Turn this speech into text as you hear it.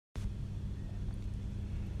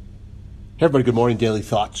Hey everybody, good morning. Daily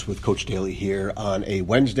Thoughts with Coach Daly here on a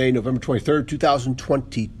Wednesday, November 23rd,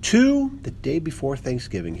 2022, the day before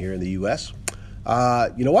Thanksgiving here in the U.S.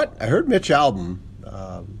 You know what? I heard Mitch Albom,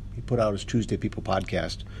 he put out his Tuesday People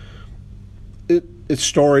podcast. It's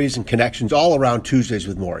stories and connections all around Tuesdays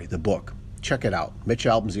with Morrie, the book. Check it out. Mitch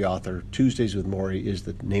Albom's the author. Tuesdays with Morrie is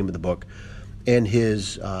the name of the book. And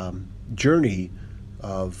his journey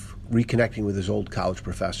of reconnecting with his old college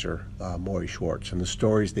professor, Morrie Schwartz, and the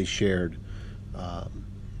stories they shared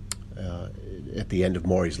at the end of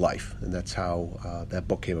Morrie's life. And that's how that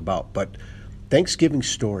book came about. But Thanksgiving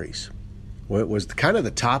stories was kind of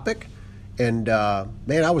the topic. And,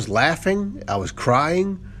 man, I was laughing. I was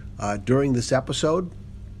crying during this episode.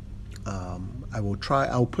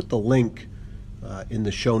 I'll put the link in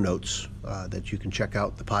the show notes that you can check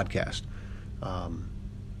out the podcast.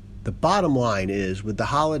 The bottom line is, with the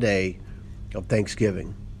holiday of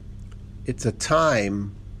Thanksgiving, it's a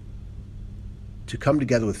time to come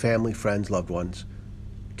together with family, friends, loved ones,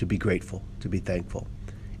 to be grateful, to be thankful.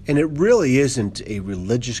 And it really isn't a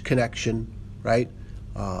religious connection, right?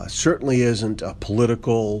 Certainly isn't a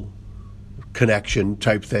political connection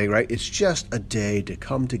type thing, right? It's just a day to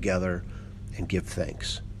come together and give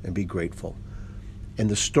thanks and be grateful. And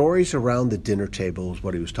the stories around the dinner table is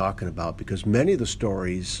what he was talking about, because many of the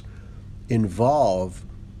stories involve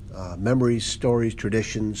memories, stories,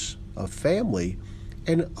 traditions of family,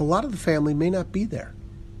 and a lot of the family may not be there,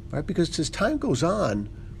 right? Because as time goes on,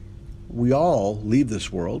 we all leave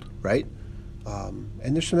this world, right?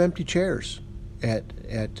 And there's some empty chairs at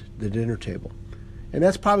the dinner table. And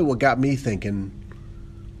that's probably what got me thinking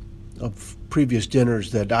of previous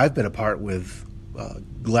dinners that I've been a part with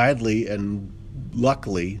gladly and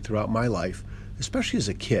luckily throughout my life, especially as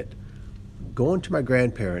a kid. Going to my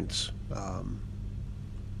grandparents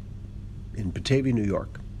in Batavia, New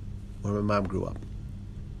York, where my mom grew up.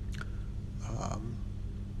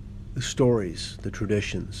 The stories, the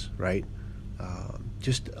traditions, right?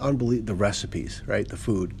 Just unbelievable, the recipes, right? The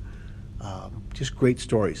food. Just great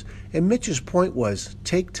stories. And Mitch's point was,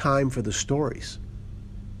 take time for the stories,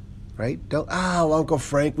 right? Don't, Uncle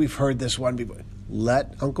Frank, we've heard this one before.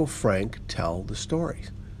 Let Uncle Frank tell the stories,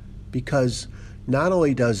 because not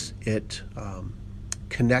only does it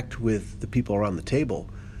connect with the people around the table,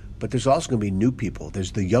 but there's also going to be new people.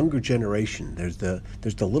 There's the younger generation. There's the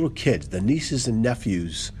little kids, the nieces and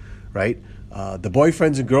nephews, right? The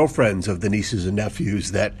boyfriends and girlfriends of the nieces and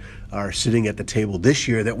nephews that are sitting at the table this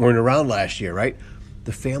year that weren't around last year, right?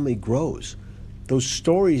 The family grows. Those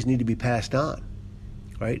stories need to be passed on,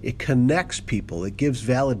 right? It connects people. It gives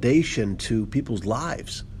validation to people's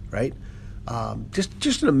lives, right?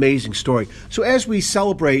 Just an amazing story. So as we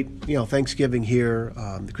celebrate, Thanksgiving here,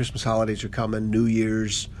 the Christmas holidays are coming, New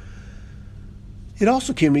Year's. It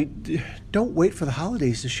also came to me, don't wait for the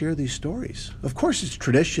holidays to share these stories. Of course, it's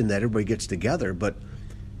tradition that everybody gets together, but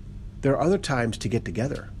there are other times to get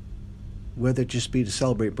together, whether it just be to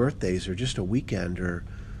celebrate birthdays or just a weekend or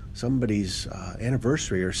somebody's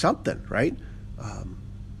anniversary or something, right?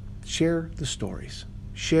 Share the stories.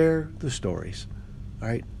 Share the stories, all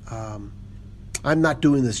right? I'm not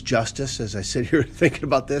doing this justice as I sit here thinking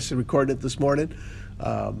about this and recording it this morning.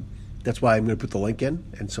 That's why I'm going to put the link in,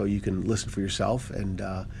 and so you can listen for yourself. And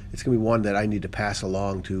it's going to be one that I need to pass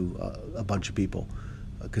along to a bunch of people,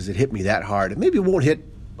 because it hit me that hard. And maybe it won't hit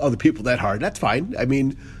other people that hard. That's fine. I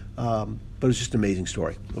mean, but it's just an amazing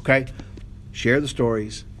story, okay? Share the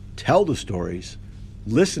stories, tell the stories,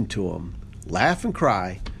 listen to them, laugh and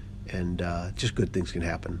cry, and just good things can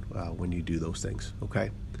happen when you do those things, okay?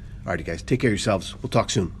 All right, you guys, take care of yourselves. We'll talk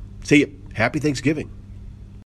soon. See you. Happy Thanksgiving.